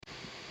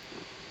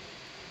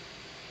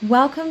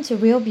Welcome to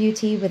Real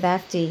Beauty with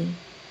FD,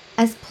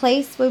 a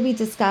place where we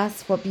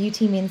discuss what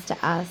beauty means to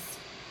us.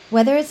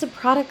 Whether it's a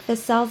product that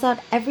sells out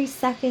every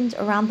second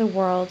around the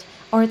world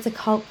or it's a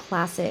cult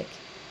classic,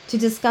 to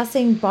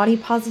discussing body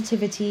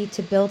positivity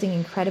to building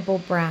incredible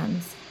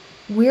brands,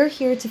 we're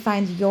here to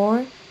find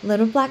your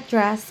little black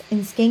dress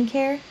in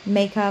skincare,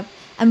 makeup,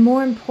 and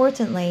more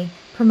importantly,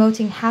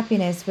 promoting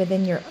happiness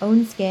within your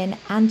own skin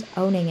and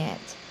owning it.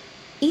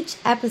 Each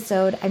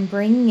episode, I'm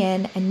bringing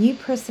in a new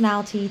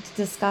personality to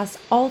discuss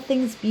all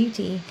things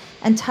beauty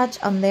and touch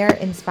on their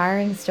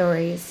inspiring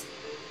stories.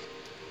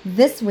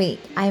 This week,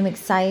 I am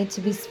excited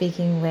to be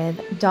speaking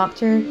with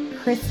Dr.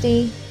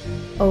 Christy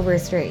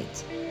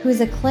Overstreet, who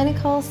is a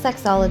clinical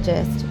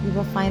sexologist. We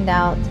will find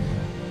out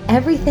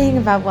everything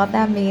about what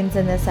that means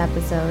in this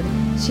episode.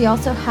 She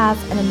also has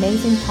an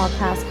amazing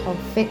podcast called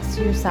Fix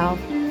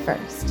Yourself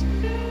First.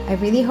 I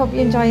really hope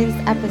you enjoy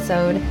this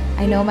episode.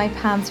 I know my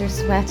palms are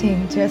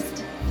sweating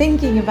just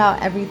thinking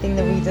about everything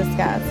that we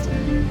discussed.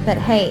 But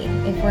hey,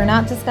 if we're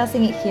not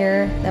discussing it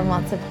here, then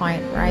what's the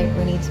point, right?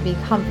 We need to be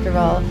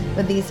comfortable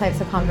with these types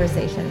of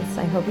conversations.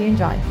 I hope you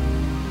enjoy.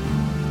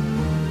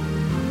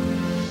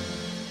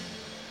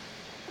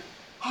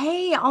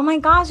 Hey, oh my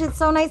gosh, it's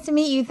so nice to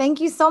meet you.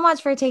 Thank you so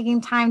much for taking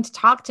time to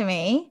talk to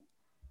me.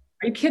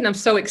 Are you kidding? I'm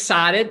so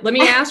excited. Let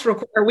me ask real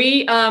quick.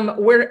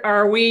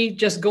 Are we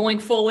just going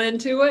full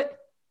into it?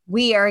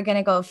 We are going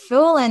to go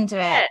full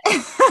into it.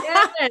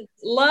 Yes.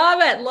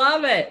 Love it.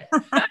 Love it.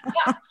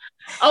 I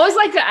always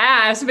like to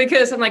ask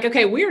because I'm like,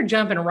 okay, we're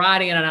jumping right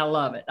in and I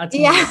love it.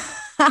 Yeah.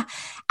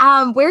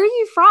 Where are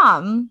you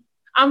from?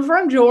 I'm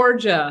from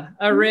Georgia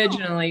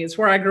originally. It's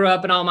where I grew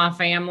up and all my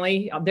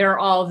family. They're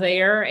all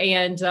there.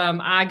 And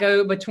I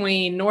go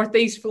between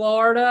Northeast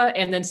Florida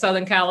and then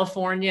Southern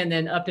California and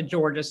then up to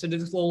Georgia. So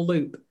there's this little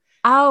loop.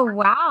 Oh,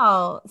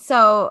 wow.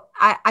 So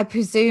I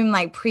presume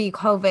like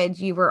pre-COVID,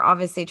 you were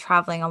obviously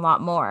traveling a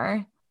lot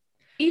more.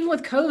 Even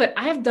with COVID,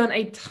 I have done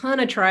a ton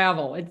of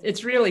travel.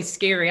 It's really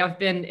scary. I've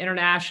been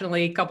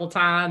internationally a couple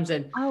times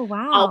and oh,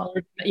 wow.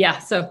 Yeah.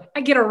 So I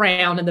get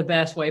around in the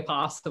best way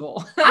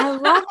possible. I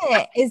love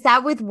it. Is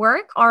that with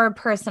work or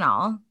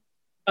personal?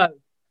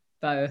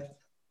 Both.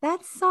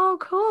 That's so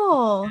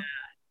cool.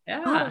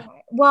 Yeah.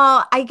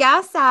 Well, I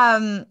guess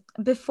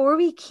before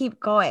we keep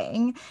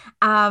going,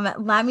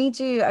 let me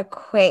do a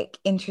quick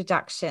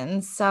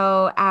introduction.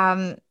 So,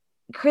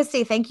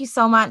 Christy, thank you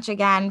so much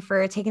again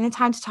for taking the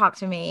time to talk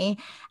to me.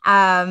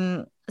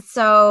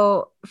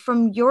 So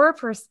from your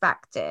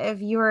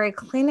perspective, you're a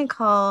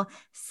clinical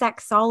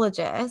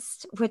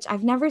sexologist, which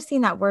I've never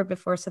seen that word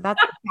before. So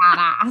that's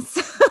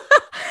badass,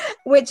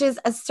 which is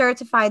a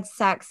certified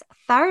sex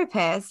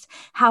therapist,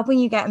 helping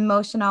you get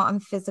emotional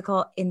and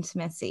physical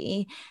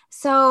intimacy.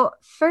 So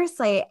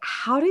firstly,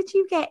 how did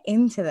you get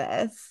into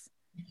this?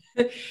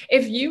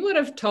 If you would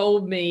have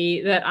told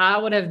me that I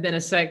would have been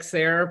a sex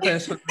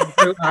therapist when I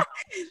grew up,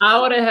 I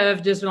would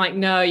have just been like,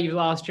 no, you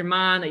lost your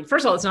mind. Like,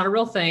 first of all, it's not a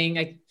real thing.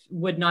 I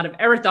would not have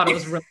ever thought it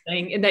was a real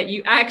thing, and that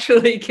you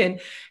actually can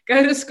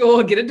go to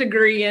school, get a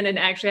degree in, and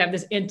actually have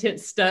this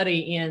intense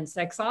study in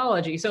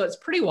sexology. So it's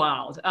pretty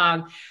wild.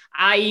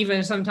 I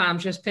even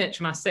sometimes just pinch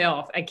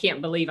myself. I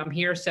can't believe I'm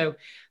here. So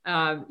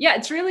yeah,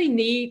 it's really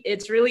neat.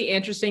 It's really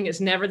interesting.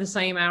 It's never the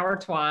same hour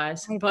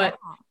twice, but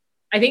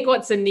I think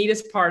what's the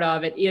neatest part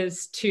of it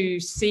is to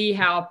see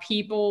how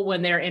people,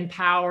 when they're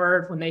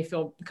empowered, when they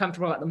feel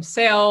comfortable about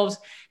themselves,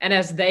 and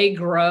as they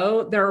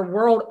grow, their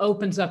world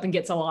opens up and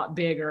gets a lot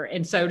bigger.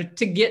 And so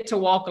to get to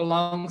walk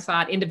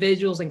alongside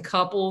individuals and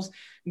couples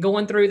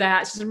going through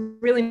that, it's just a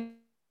really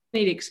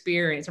neat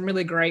experience. I'm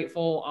really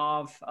grateful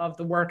of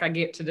the work I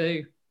get to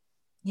do.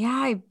 Yeah,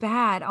 I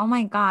bet. Oh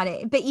my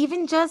God. But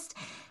even just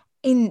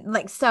in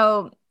like,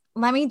 so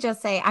let me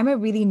just say, I'm a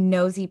really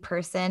nosy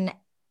person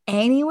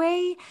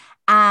anyway.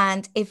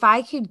 And if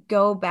I could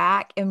go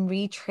back and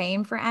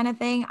retrain for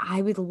anything,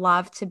 I would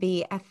love to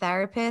be a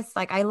therapist.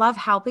 Like I love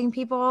helping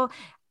people.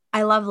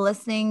 I love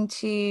listening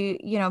to,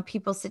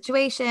 people's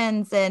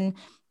situations. And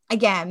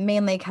again,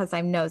 mainly because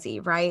I'm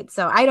nosy, right?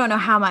 So I don't know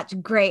how much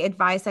great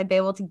advice I'd be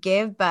able to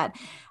give, but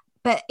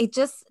it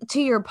just,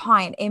 to your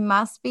point, it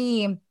must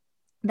be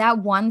that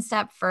one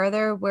step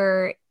further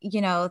where,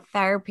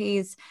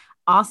 therapy's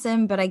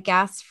awesome. But I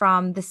guess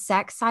from the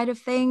sex side of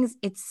things,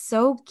 it's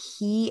so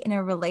key in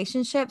a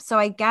relationship. So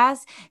I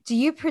guess, do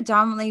you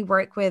predominantly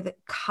work with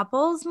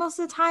couples most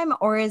of the time,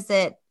 or is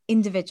it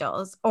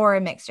individuals or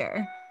a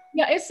mixture?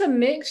 Yeah, it's a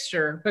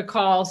mixture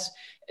because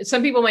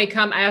some people may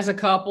come as a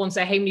couple and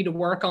say, hey, we need to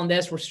work on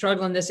this. We're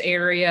struggling in this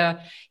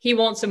area. He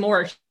wants it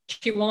more.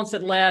 She wants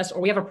it less,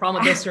 or we have a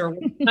problem with this, or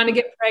we're trying to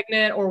get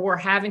pregnant, or we're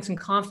having some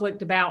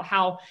conflict about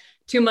how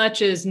too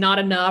much is not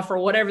enough or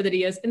whatever that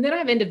is. And then I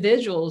have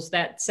individuals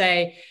that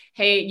say,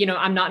 hey,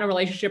 I'm not in a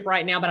relationship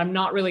right now, but I'm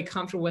not really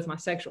comfortable with my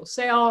sexual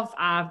self.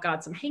 I've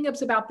got some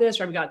hangups about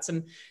this, or I've got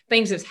some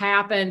things that's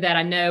happened that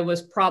I know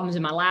was problems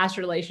in my last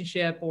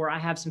relationship, or I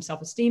have some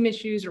self-esteem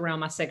issues around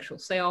my sexual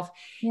self.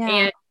 Yeah.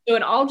 And so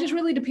it all just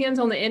really depends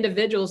on the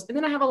individuals. And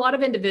then I have a lot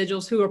of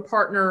individuals who a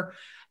partner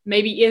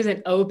maybe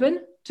isn't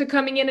open to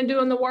coming in and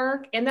doing the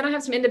work. And then I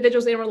have some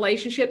individuals in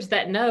relationships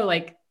that know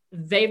like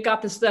they've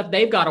got the stuff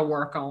they've got to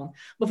work on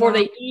before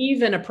they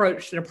even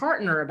approach their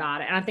partner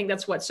about it. And I think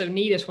that's what's so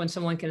neat is when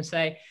someone can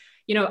say,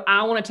 you know,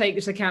 I want to take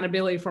this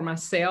accountability for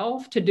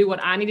myself to do what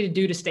I need to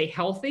do to stay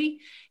healthy.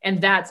 And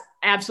that's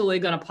absolutely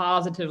going to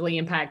positively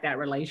impact that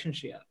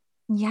relationship.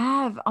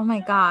 Yeah. Oh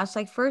my gosh.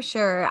 Like for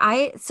sure.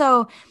 I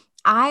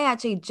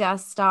actually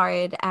just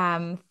started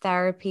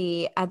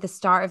therapy at the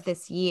start of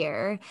this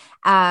year.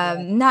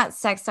 Not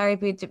sex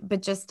therapy,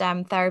 but just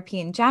therapy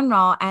in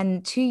general.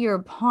 And to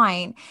your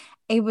point,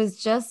 it was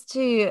just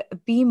to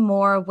be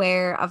more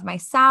aware of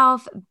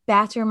myself,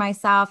 better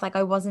myself, like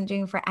I wasn't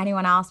doing for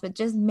anyone else, but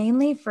just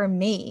mainly for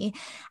me.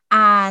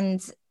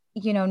 And,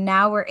 you know,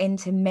 now we're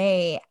into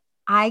May.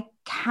 I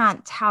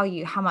can't tell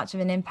you how much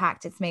of an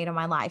impact it's made on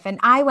my life. And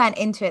I went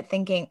into it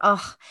thinking,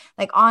 oh,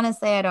 like,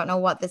 honestly, I don't know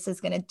what this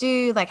is going to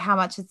do. Like, how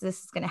much is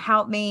this going to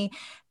help me?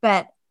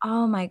 But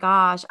oh my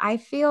gosh, I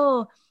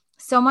feel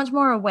so much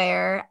more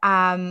aware.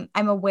 I'm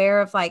aware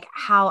of like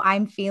how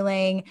I'm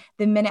feeling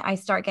the minute I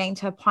start getting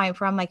to a point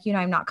where I'm like, you know,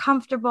 I'm not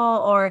comfortable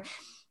or,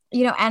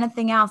 you know,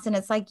 anything else. And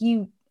it's like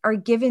you are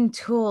given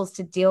tools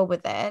to deal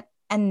with it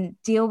and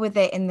deal with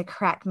it in the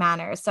correct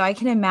manner. So I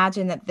can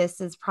imagine that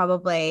this is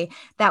probably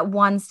that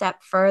one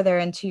step further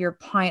into your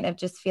point of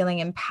just feeling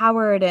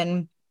empowered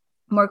and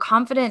more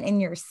confident in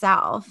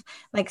yourself,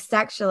 like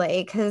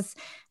sexually, because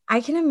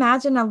I can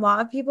imagine a lot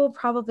of people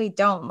probably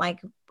don't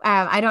like,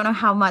 I don't know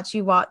how much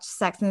you watch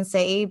Sex and the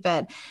City,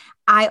 but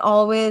I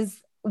always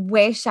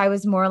wish I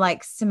was more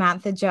like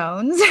Samantha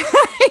Jones. You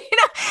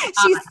know,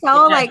 she's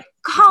so like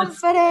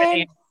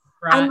confident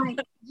and like,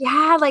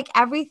 yeah, like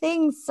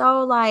everything's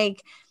so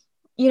like,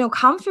 you know,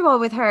 comfortable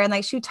with her. And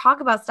like, she would talk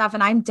about stuff.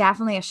 And I'm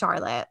definitely a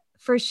Charlotte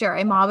for sure.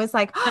 I'm always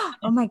like,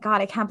 oh my God,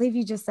 I can't believe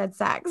you just said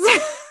sex.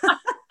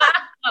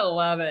 I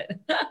love it.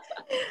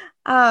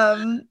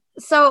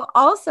 So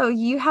also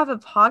you have a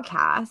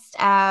podcast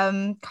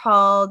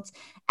called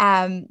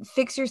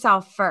Fix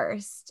Yourself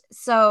First.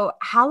 So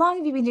how long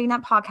have you been doing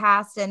that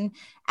podcast?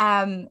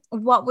 And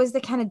what was the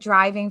kind of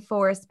driving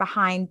force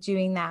behind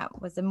doing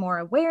that? Was it more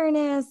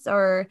awareness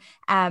or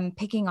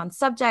picking on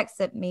subjects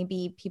that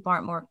maybe people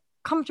aren't more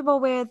comfortable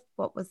with?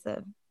 What was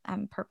the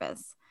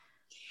purpose?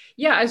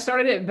 Yeah, I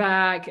started it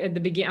back at the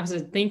beginning. I was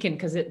thinking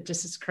because it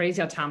just is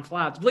crazy how time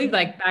flies. I believe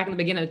like back in the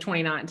beginning of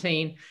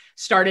 2019,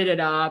 started it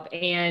up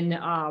and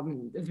I've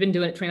been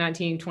doing it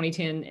 2019,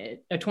 2010,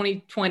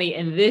 2020,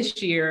 and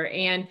this year.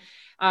 And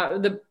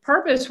the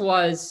purpose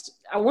was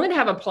I wanted to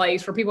have a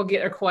place where people get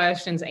their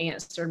questions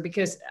answered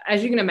because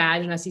as you can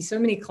imagine, I see so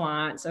many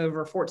clients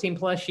over 14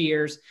 plus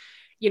years.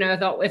 You know, I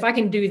thought if I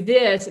can do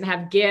this and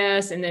have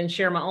guests and then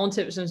share my own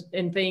tips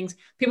and things,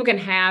 people can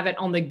have it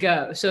on the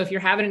go. So if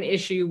you're having an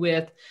issue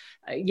with,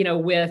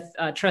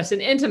 trust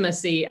and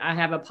intimacy, I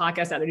have a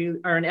podcast out there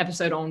or an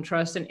episode on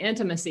trust and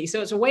intimacy.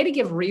 So it's a way to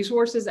give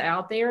resources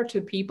out there to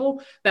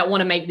people that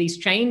want to make these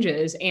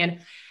changes and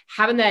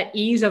having that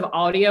ease of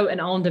audio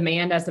and on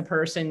demand as the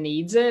person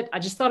needs it. I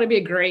just thought it'd be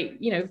a great,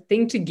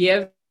 thing to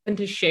give and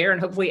to share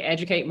and hopefully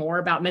educate more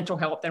about mental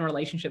health and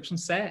relationships and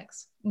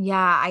sex.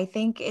 Yeah, I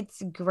think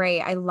it's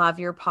great. I love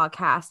your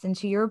podcast. And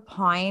to your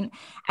point,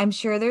 I'm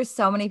sure there's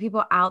so many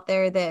people out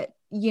there that,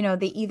 you know,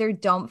 they either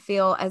don't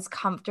feel as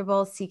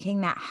comfortable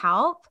seeking that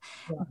help,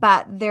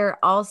 but they're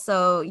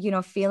also, you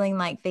know, feeling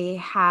like they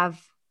have,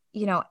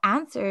 you know,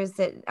 answers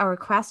that or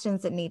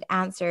questions that need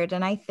answered.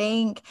 And I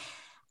think,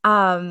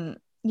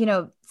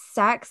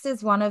 sex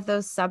is one of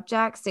those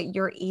subjects that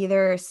you're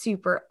either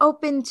super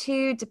open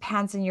to,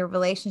 depends on your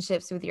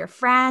relationships with your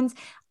friends,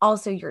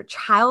 also your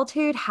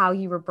childhood, how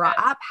you were brought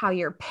up, how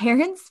your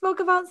parents spoke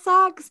about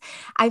sex.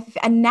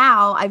 And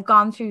now I've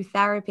gone through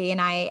therapy and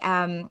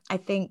I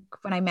think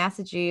when I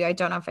messaged you, I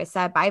don't know if I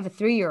said, but I have a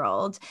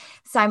 3-year-old.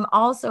 So I'm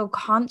also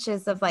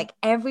conscious of like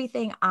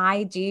everything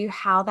I do,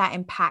 how that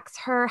impacts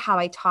her, how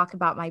I talk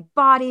about my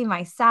body,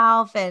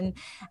 myself, and,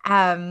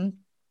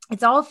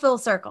 it's all full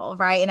circle,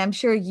 right? And I'm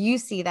sure you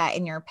see that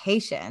in your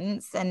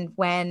patients and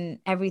when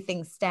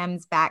everything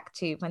stems back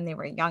to when they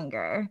were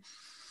younger.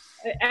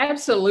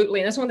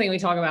 Absolutely. And that's one thing we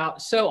talk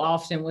about so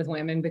often with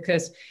women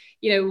because,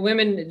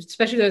 women,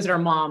 especially those that are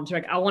moms,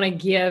 like I want to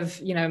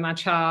give, my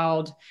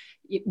child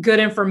good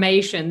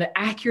information, the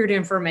accurate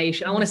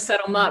information. I want to set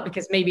them up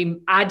because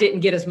maybe I didn't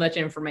get as much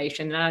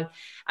information. And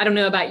I don't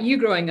know about you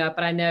growing up,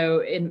 but I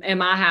know in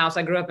my house,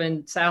 I grew up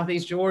in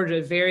Southeast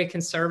Georgia, very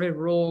conservative,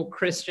 rural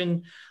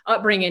Christian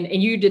upbringing.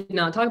 And you did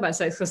not talk about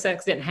sex because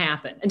sex didn't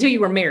happen until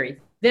you were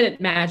married. Then it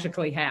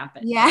magically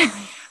happened. Yeah.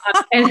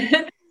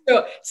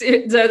 So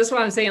that's why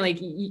I'm saying, like,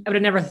 I would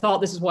have never thought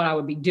this is what I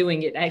would be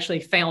doing. It actually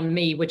found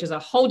me, which is a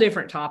whole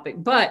different topic.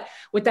 But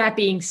with that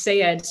being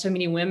said, so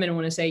many women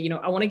want to say,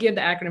 I want to give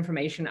the accurate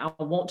information. I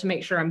want to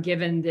make sure I'm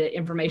given the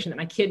information that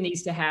my kid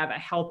needs to have a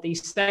healthy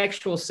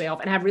sexual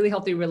self and have really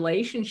healthy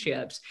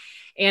relationships.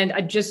 And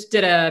I just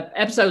did a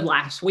episode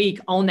last week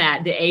on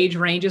that, the age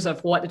ranges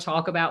of what to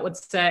talk about with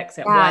sex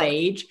at what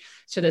age.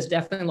 So there's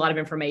definitely a lot of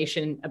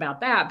information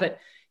about that. But,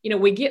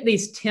 we get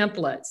these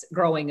templates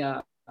growing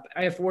up.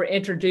 If we're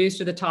introduced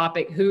to the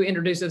topic, who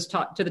introduces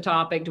to the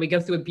topic? Do we go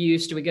through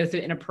abuse? Do we go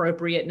through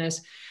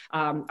inappropriateness?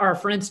 Are our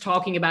friends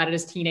talking about it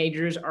as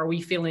teenagers? Are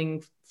we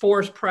feeling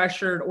forced,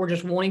 pressured, or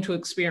just wanting to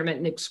experiment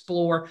and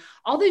explore?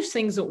 All these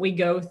things that we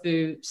go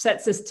through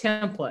sets this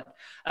template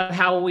of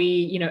how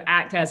we,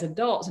 act as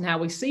adults and how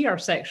we see our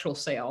sexual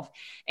self.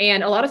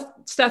 And a lot of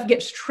stuff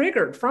gets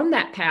triggered from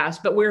that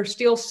past, but we're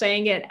still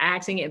saying it,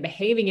 acting it,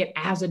 behaving it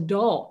as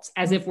adults,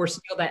 as if we're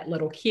still that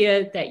little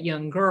kid, that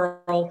young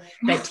girl,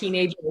 that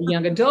teenager,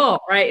 young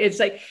adult, right? It's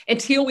like,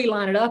 until we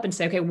line it up and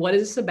say, okay, what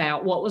is this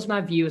about? What was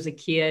my view as a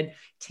kid,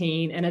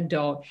 teen, and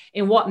adult?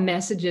 And what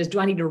messages do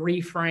I need to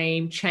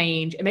reframe,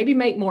 change, and maybe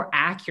make more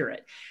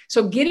accurate?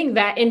 So getting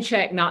that in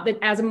check, not that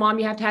as a mom,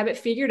 you have to have it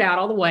figured out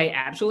all the way,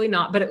 absolutely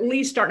not, but at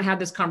least start to have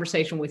this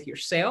conversation with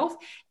yourself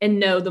and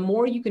know the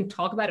more you can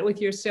talk about it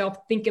with yourself,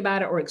 think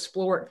about it or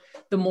explore it,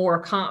 the more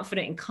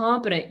confident and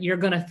competent you're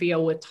going to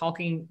feel with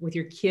talking with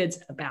your kids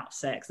about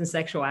sex and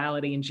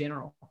sexuality in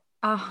general.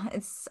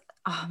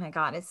 Oh my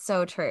God, it's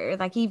so true.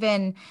 Like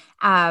even,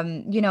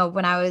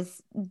 when I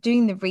was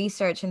doing the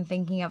research and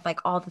thinking of like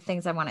all the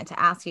things I wanted to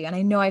ask you, and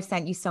I know I've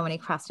sent you so many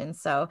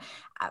questions, so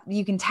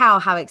you can tell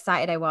how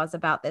excited I was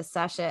about this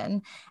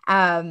session.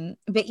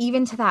 But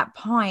even to that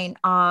point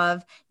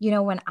of,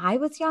 when I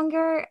was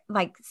younger,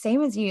 like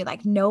same as you,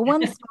 like no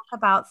one spoke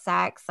about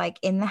sex, like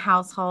in the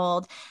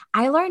household.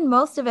 I learned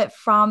most of it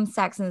from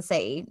Sex and the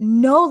City.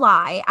 No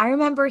lie. I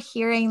remember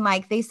hearing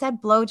like they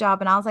said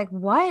blowjob and I was like,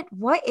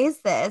 what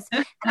is this?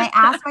 And I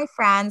asked my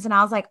friends and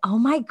I was like, oh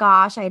my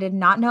gosh, I did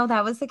not know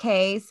that was the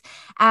case.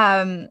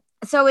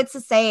 So it's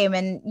the same.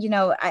 And,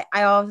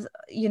 I also,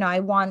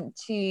 I want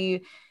to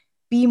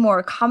be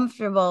more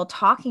comfortable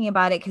talking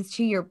about it because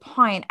to your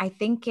point, I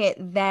think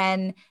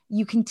then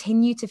you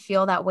continue to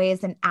feel that way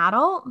as an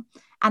adult.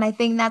 And I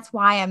think that's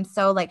why I'm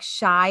so like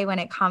shy when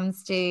it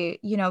comes to,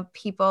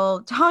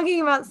 people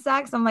talking about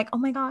sex. I'm like, oh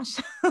my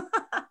gosh.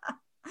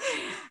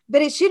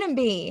 But it shouldn't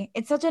be.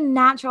 It's such a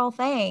natural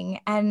thing.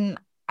 And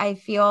I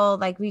feel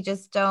like we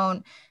just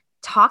don't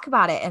talk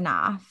about it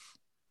enough.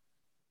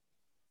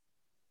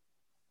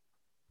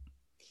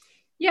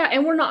 Yeah.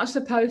 And we're not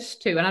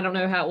supposed to. And I don't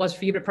know how it was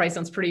for you, but it probably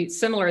sounds pretty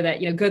similar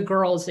that, good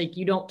girls, like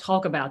you don't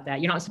talk about that.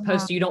 You're not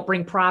supposed to, you don't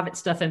bring private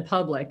stuff in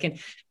public and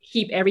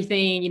keep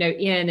everything,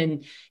 in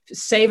and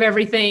save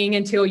everything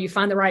until you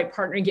find the right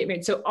partner and get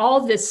married. So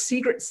all this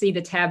secrecy,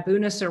 the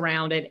tabooness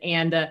around it,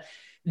 and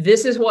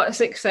this is what's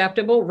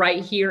acceptable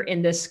right here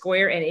in this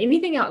square, and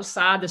anything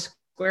outside the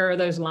square of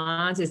those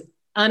lines is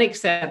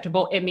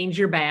unacceptable. It means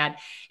you're bad.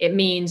 It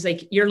means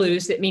like you're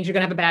loose. It means you're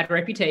going to have a bad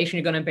reputation.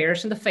 You're going to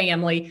embarrass the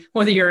family,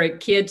 whether you're a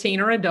kid, teen,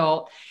 or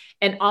adult.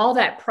 And all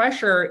that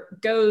pressure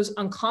goes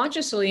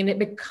unconsciously and it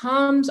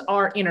becomes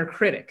our inner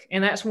critic.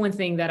 And that's one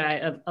thing that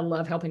I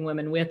love helping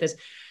women with is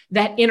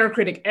that inner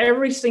critic.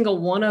 Every single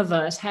one of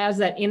us has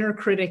that inner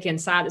critic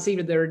inside that's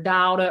either they're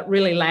dialed up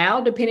really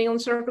loud, depending on the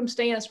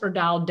circumstance, or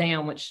dialed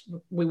down, which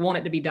we want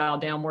it to be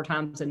dialed down more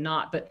times than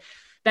not. But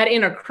that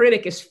inner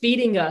critic is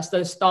feeding us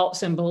those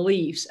thoughts and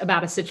beliefs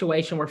about a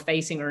situation we're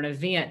facing or an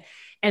event.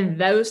 And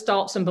those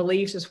thoughts and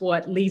beliefs is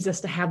what leads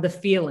us to have the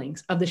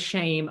feelings of the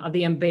shame, of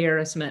the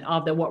embarrassment,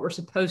 of what we're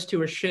supposed to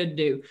or should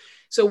do.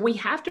 So we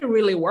have to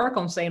really work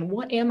on saying,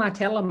 what am I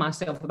telling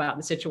myself about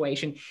the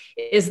situation?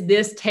 Is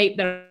this tape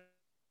that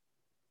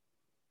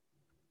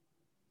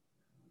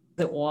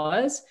it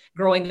was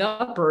growing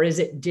up, or is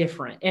it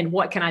different? And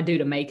what can I do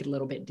to make it a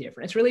little bit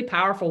different? It's really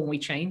powerful when we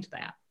change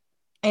that.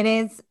 It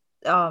is.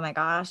 Oh my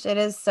gosh, it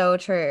is so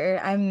true.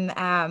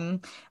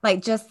 I'm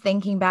like just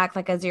thinking back,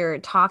 like as you're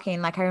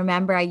talking, like I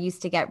remember I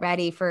used to get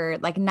ready for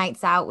like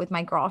nights out with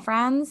my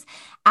girlfriends.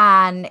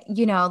 And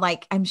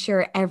like I'm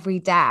sure every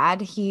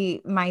dad,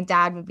 my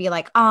dad would be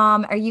like,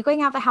 are you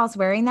going out the house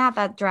wearing that?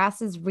 That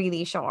dress is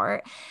really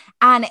short.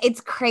 And it's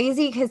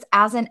crazy because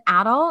as an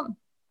adult,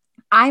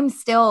 I'm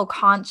still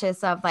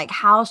conscious of like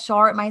how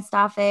short my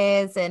stuff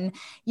is. And,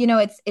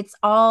 it's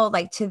all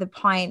like to the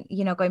point,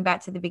 going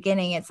back to the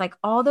beginning, it's like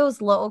all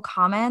those little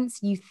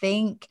comments you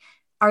think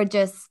are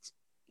just,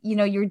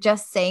 you're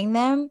just saying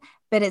them,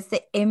 but it's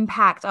the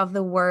impact of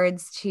the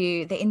words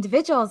to the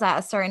individuals at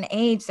a certain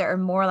age that are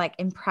more like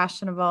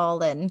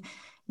impressionable and,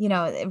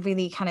 it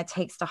really kind of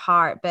takes to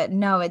heart. But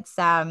no, it's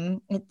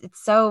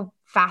so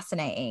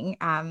fascinating.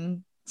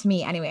 To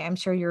me anyway. I'm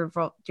sure your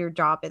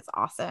job is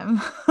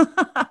awesome.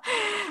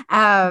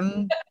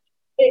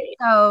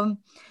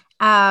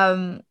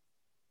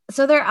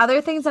 So there are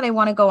other things that I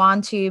want to go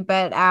on to,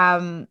 but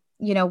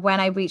when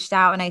I reached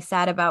out and I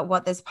said about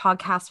what this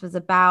podcast was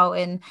about,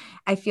 and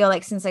I feel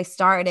like since I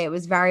started, it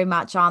was very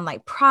much on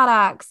like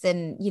products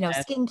and,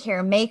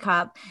 skincare,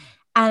 makeup.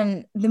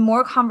 And the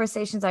more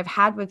conversations I've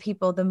had with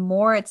people, the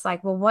more it's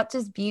like, well, what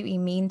does beauty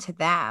mean to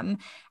them?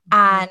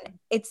 And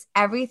it's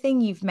everything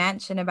you've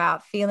mentioned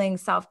about feeling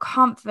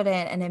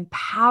self-confident and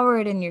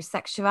empowered in your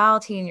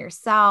sexuality and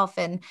yourself.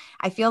 And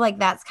I feel like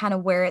that's kind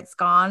of where it's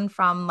gone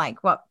from,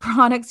 like what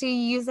products are you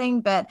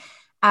using? But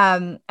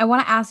I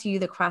want to ask you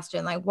the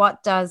question, like,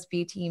 what does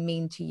beauty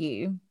mean to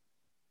you?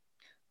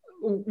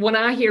 When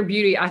I hear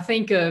beauty, I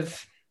think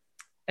of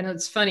And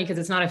it's funny because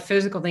it's not a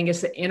physical thing,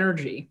 it's the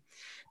energy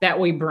that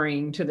we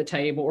bring to the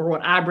table, or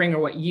what I bring or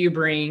what you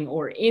bring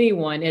or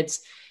anyone.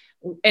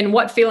 And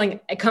what feeling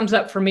it comes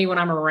up for me when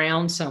I'm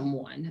around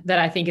someone that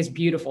I think is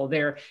beautiful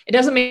there. It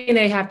doesn't mean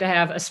they have to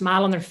have a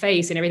smile on their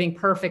face and everything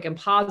perfect and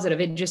positive.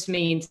 It just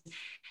means,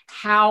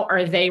 how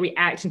are they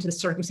reacting to the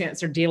circumstance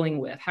they're dealing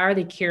with? How are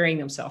they carrying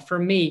themselves? For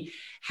me,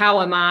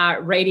 how am I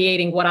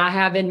radiating what I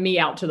have in me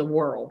out to the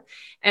world?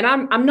 And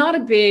I'm not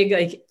a big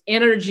like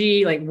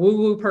energy, like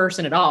woo-woo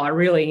person at all. I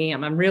really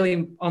am. I'm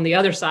really on the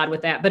other side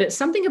with that. But it's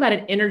something about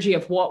an energy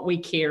of what we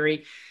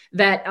carry,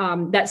 that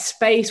that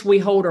space we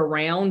hold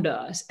around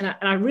us. And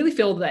I really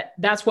feel that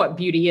that's what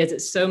beauty is.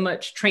 It so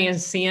much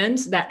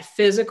transcends that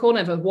physical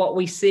of what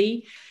we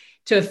see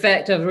to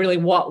effect of really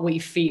what we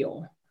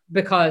feel.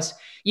 Because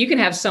you can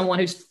have someone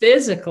who's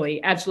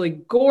physically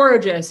absolutely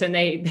gorgeous and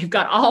they've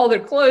got all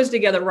their clothes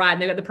together right,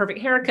 and they've got the perfect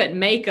haircut and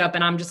makeup.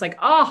 And I'm just like,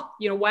 oh,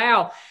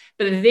 wow.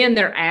 But then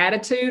their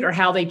attitude or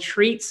how they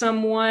treat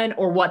someone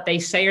or what they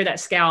say or that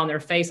scowl on their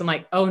face, I'm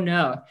like, oh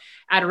no,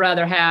 I'd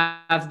rather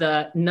have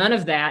the none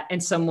of that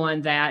and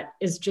someone that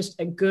is just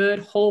a good,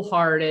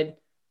 wholehearted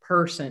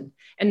person.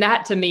 And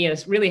that to me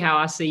is really how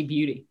I see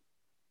beauty.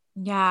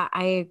 Yeah,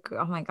 I agree.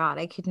 Oh my God,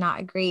 I could not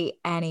agree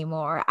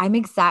anymore. I'm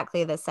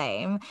exactly the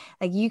same.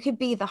 Like, you could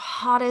be the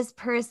hottest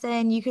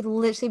person. You could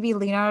literally be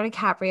Leonardo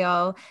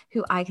DiCaprio,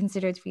 who I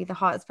consider to be the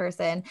hottest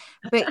person.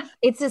 But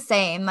it's the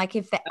same. Like,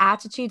 if the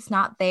attitude's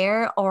not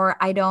there, or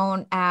I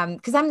don't,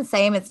 because I'm the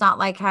same. It's not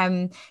like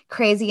I'm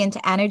crazy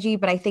into energy,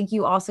 but I think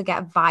you also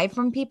get vibe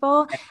from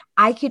people.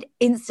 I could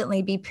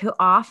instantly be put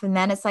off. And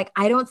then it's like,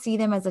 I don't see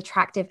them as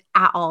attractive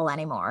at all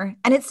anymore.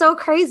 And it's so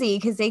crazy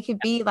because they could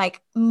be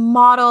like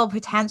model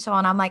potential.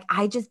 And I'm like,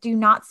 I just do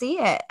not see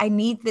it. I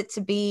need it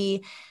to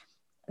be,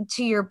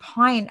 to your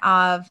point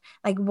of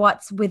like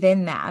what's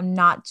within them,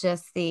 not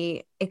just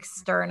the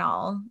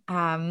external,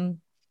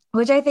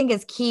 which I think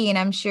is key. And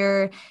I'm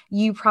sure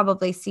you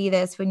probably see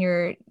this when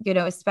you're,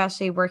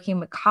 especially working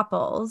with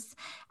couples.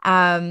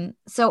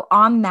 So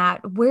on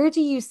that, where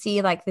do you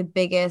see like the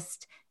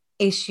biggest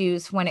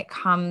issues when it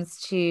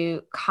comes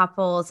to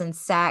couples and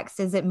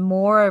sex? Is it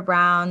more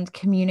around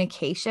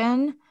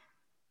communication?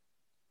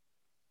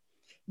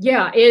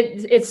 Yeah,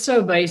 it's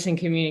so based in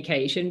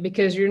communication,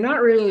 because you're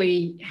not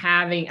really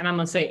having, and I'm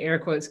going to say air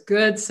quotes,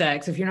 good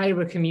sex if you're not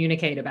able to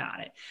communicate about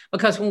it.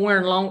 Because when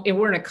if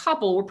we're in a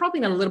couple, we're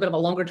probably in a little bit of a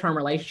longer term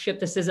relationship.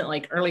 This isn't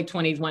like early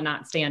 20s one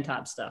night stand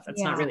type stuff.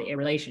 It's not really a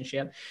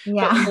relationship,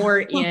 but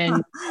more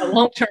in a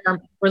long term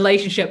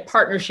relationship,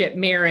 partnership,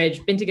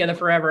 marriage, been together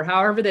forever,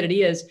 however that it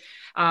is.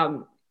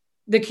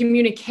 The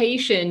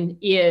communication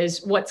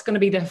is what's going to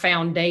be the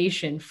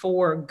foundation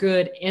for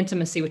good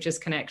intimacy, which is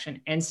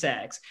connection and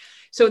sex.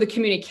 So the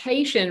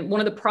communication,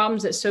 one of the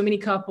problems that so many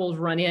couples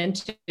run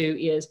into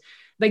is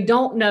they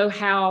don't know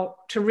how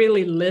to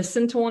really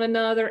listen to one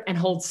another and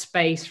hold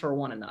space for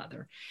one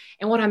another.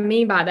 And what I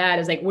mean by that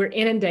is like, we're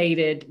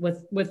inundated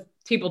with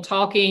people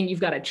talking.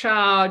 You've got a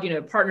child,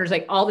 partners,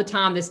 like all the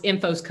time, this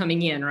info's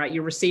coming in, right?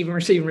 You're receiving.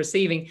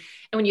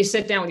 And when you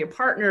sit down with your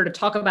partner to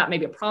talk about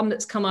maybe a problem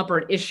that's come up or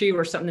an issue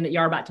or something that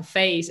you're about to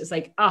face, it's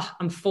like,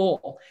 I'm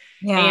full.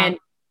 Yeah. And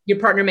your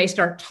partner may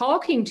start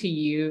talking to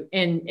you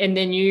and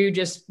then you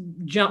just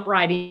jump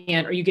right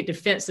in, or you get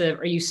defensive,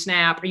 or you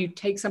snap, or you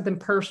take something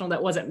personal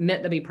that wasn't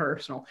meant to be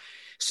personal.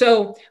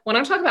 So when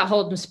I'm talking about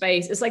holding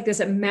space, it's like this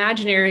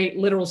imaginary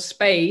literal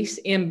space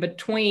in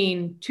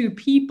between two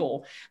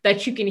people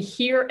that you can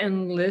hear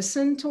and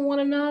listen to one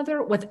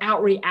another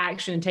without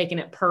reaction and taking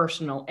it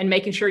personal, and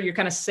making sure you're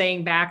kind of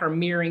saying back or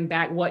mirroring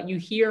back what you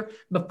hear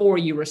before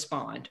you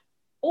respond.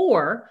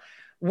 Or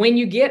when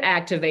you get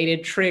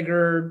activated,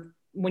 triggered,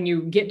 when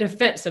you get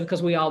defensive,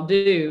 because we all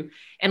do,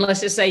 and let's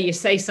just say you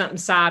say something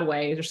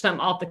sideways or something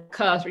off the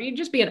cuff, or you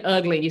just being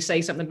ugly and you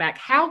say something back,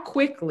 how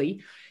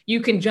quickly you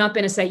can jump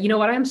in and say, you know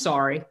what, I'm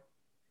sorry.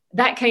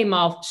 That came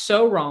off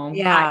so wrong.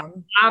 Yeah.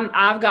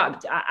 I've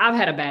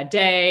had a bad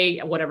day,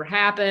 whatever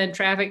happened,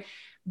 traffic,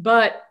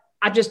 but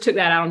I just took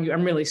that out on you.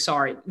 I'm really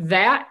sorry.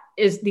 That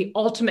is the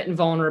ultimate in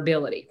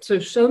vulnerability.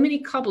 So many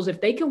couples,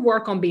 if they can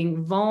work on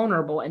being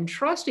vulnerable and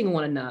trusting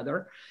one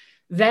another,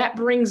 that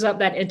brings up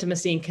that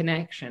intimacy and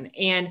connection.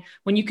 And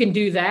when you can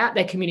do that,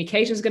 that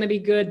communication is going to be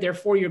good.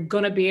 Therefore, you're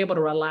going to be able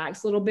to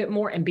relax a little bit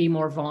more and be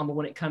more vulnerable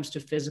when it comes to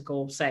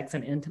physical sex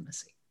and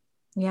intimacy.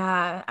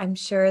 Yeah, I'm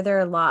sure there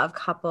are a lot of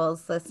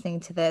couples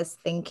listening to this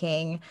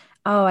thinking,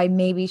 oh, I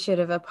maybe should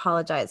have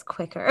apologized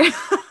quicker.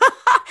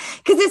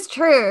 Because it's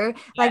true. Yes.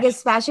 Like,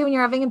 especially when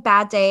you're having a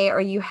bad day,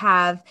 or you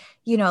have,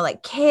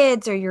 like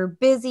kids, or you're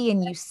busy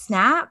and you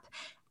snap.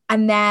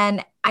 And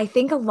then I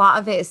think a lot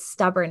of it is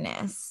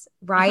stubbornness,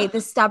 right?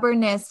 The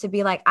stubbornness to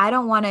be like, I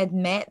don't want to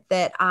admit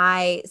that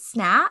I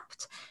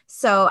snapped,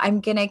 so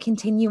I'm going to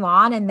continue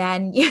on. And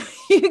then you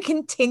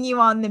continue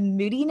on the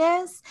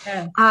moodiness.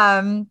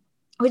 Yeah.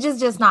 Which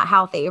is just not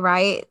healthy,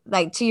 right?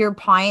 Like, to your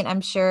point,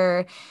 I'm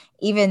sure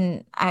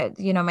even,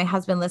 my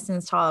husband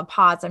listens to all the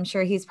pods. I'm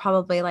sure he's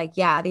probably like,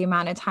 yeah, the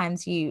amount of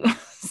times you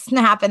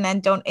snap and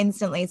then don't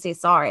instantly say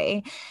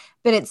sorry.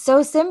 But it's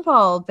so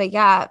simple, but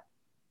yeah,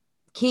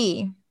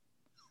 key.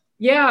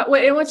 Yeah.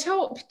 Well, and we'll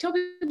tell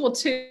people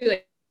too,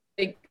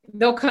 like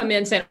they'll come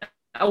in saying,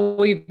 oh,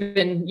 we've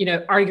been,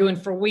 arguing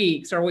for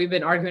weeks, or we've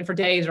been arguing for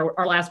days, or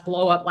our last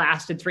blow up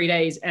lasted 3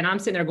 days. And I'm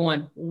sitting there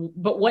going,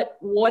 but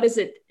what is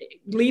it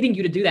leading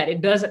you to do that?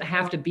 It doesn't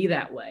have to be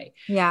that way.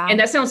 Yeah. And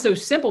that sounds so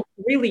simple.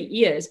 It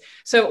really is.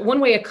 So one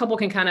way a couple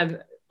can kind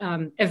of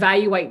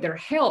evaluate their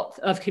health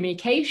of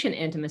communication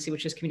intimacy,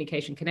 which is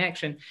communication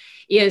connection,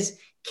 is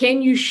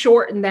can you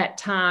shorten that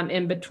time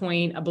in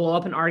between a blow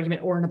up, an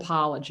argument, or an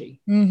apology?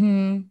 Mm-hmm.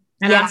 And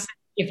yeah.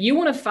 If you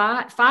want to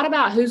fight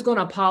about who's going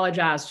to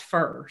apologize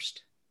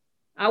first.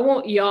 I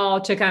want y'all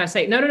to kind of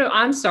say, no,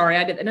 I'm sorry.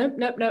 I did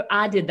that. No,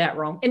 I did that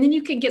wrong. And then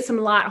you can get some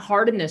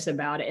lightheartedness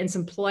about it and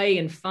some play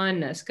and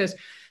funness, because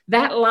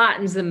that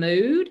lightens the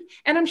mood.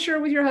 And I'm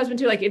sure with your husband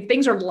too, like if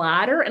things are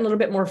lighter and a little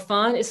bit more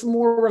fun, it's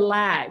more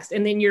relaxed.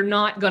 And then you're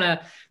not going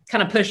to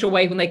kind of push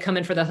away when they come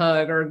in for the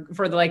hug or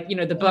for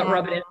the, the butt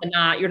rubbing in the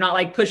night. You're not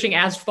like pushing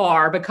as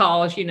far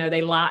because,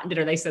 they lightened it,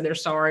 or they said they're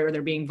sorry, or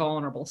they're being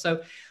vulnerable.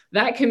 So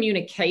that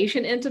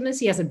communication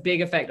intimacy has a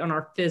big effect on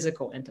our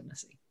physical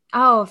intimacy.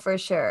 Oh, for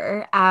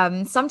sure.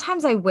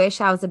 Sometimes I wish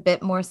I was a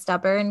bit more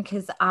stubborn,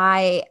 because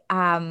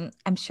I'm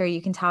sure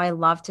you can tell I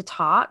love to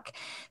talk.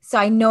 So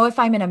I know if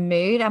I'm in a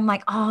mood, I'm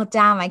like, oh,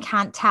 damn, I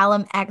can't tell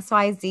him X,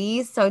 Y,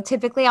 Z. So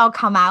typically I'll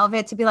come out of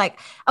it to be like,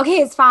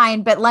 okay, it's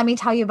fine, but let me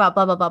tell you about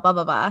blah, blah, blah, blah,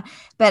 blah, blah.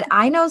 But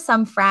I know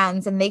some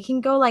friends and they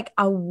can go like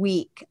a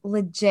week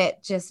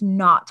legit just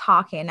not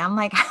talking. I'm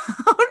like,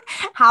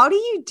 how do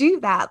you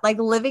do that? Like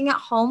living at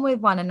home with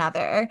one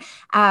another.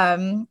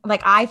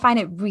 Like I find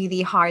it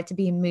really hard to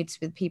be in moods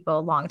with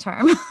people long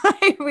term.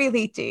 I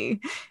really do.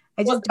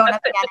 I just don't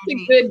have the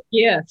energy. That's a good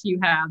gift you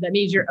have. That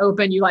means you're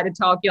open. You like to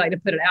talk. You like to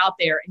put it out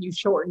there, and you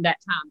shorten that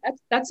time.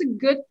 That's a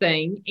good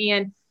thing.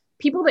 And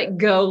people that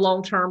go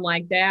long term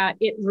like that,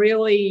 it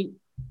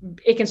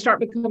can start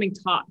becoming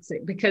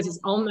toxic, because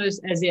it's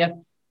almost as if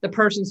the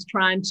person's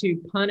trying to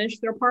punish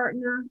their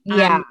partner.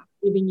 Yeah. I'm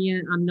giving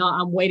in.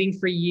 I'm waiting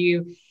for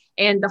you.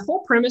 And the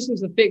whole premise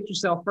is to fix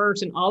yourself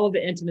first. And all of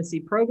the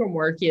intimacy program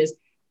work is,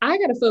 I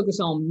got to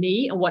focus on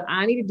me and what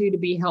I need to do to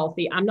be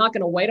healthy. I'm not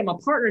going to wait on my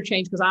partner to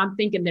change because I'm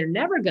thinking they're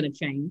never going to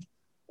change.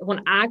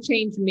 When I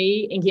change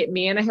me and get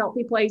me in a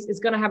healthy place, it's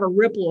going to have a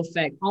ripple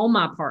effect on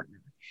my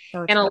partner.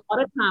 So and a lot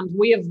of times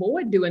we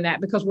avoid doing that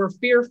because we're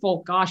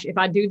fearful. Gosh, if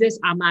I do this,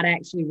 I might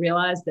actually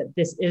realize that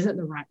this isn't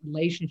the right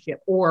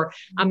relationship, or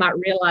I might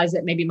realize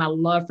that maybe my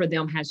love for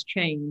them has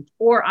changed,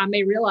 or I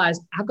may realize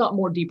I've got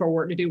more deeper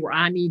work to do where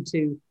I need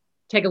to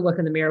take a look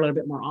in the mirror a little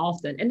bit more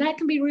often. And that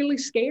can be really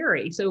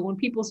scary. So when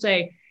people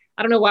say,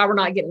 I don't know why we're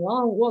not getting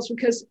along, well, it's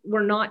because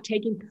we're not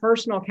taking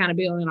personal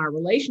accountability in our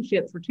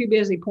relationships. We're too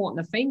busy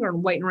pointing the finger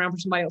and waiting around for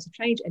somebody else to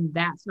change. And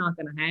that's not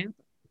going to happen.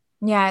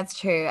 Yeah, it's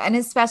true. And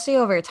especially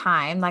over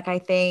time, like I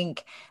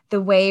think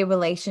the way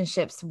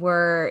relationships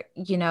were,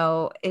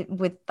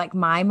 with like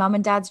my mom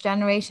and dad's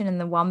generation and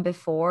the one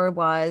before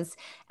was,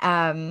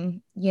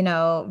 regardless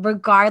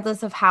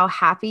of how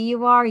happy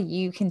you are,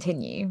 you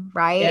continue,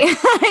 right? Yeah.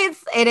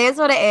 It is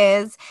what it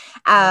is.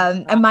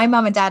 And my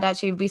mom and dad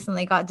actually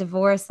recently got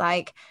divorced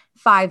like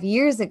 5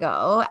 years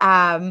ago.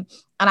 And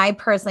I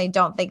personally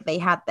don't think they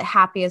had the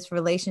happiest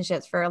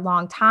relationships for a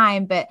long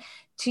time, but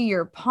to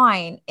your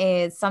point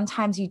is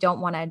sometimes you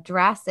don't want to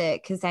address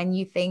it because then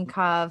you think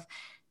of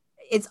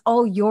it's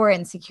all your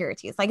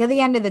insecurities. Like at the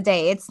end of the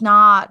day, it's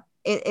not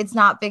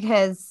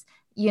because,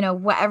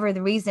 whatever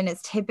the reason,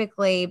 it's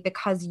typically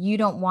because you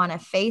don't want to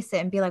face it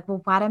and be like,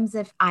 well, what happens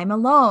if I'm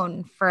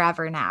alone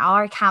forever now,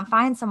 or I can't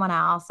find someone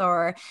else,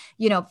 or,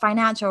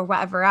 financial or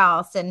whatever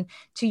else. And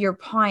to your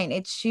point,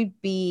 it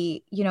should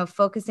be,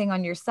 focusing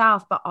on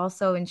yourself, but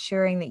also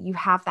ensuring that you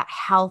have that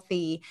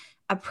healthy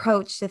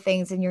approach to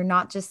things and you're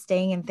not just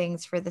staying in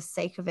things for the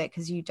sake of it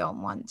because you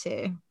don't want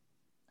to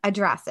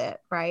address it,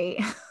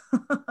 right?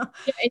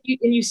 Yeah,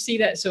 and you see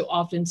that so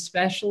often,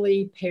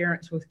 especially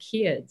parents with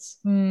kids.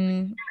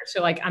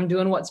 So like, I'm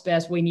doing what's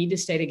best. We need to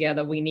stay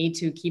together. We need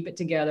to keep it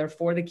together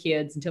for the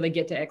kids until they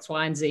get to X,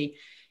 Y, and Z.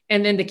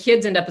 And then the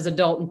kids end up as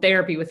adult in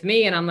therapy with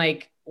me. And I'm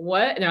like,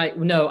 what? And they're like,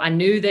 no, I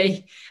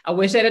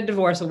wish they'd have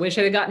divorced. I wish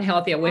they'd have gotten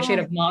healthy. I wish they'd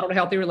have modeled a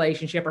healthy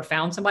relationship or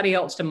found somebody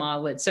else to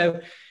model it.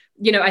 So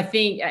I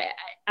think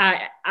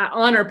I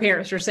honor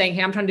parents for saying,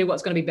 hey, I'm trying to do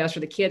what's going to be best for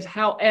the kids.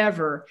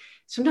 However,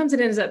 sometimes it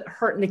ends up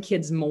hurting the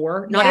kids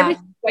more. Not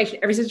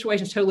every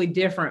situation is totally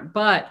different,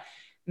 but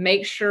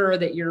make sure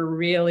that you're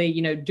really,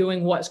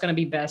 doing what's going to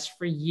be best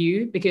for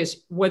you,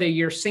 because whether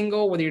you're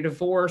single, whether you're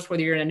divorced,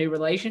 whether you're in a new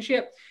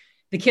relationship,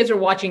 the kids are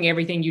watching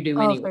everything you do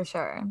anyway. For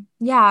sure.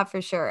 Yeah,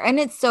 for sure. And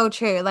it's so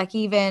true. Like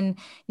even,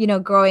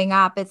 growing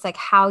up, it's like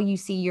how you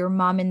see your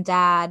mom and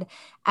dad,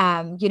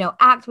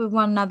 act with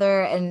one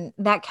another. And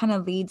that kind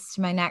of leads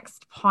to my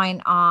next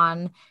point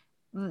on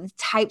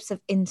types of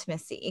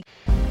intimacy.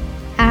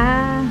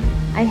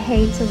 I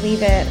hate to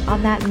leave it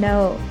on that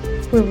note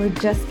where we're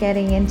just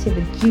getting into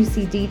the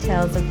juicy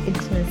details of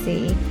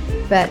intimacy,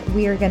 but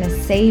we are going to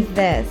save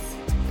this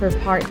for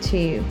part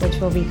 2, which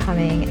will be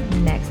coming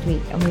next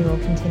week, and we will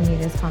continue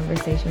this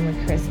conversation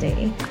with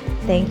Christy.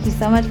 Thank you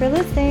so much for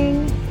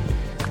listening.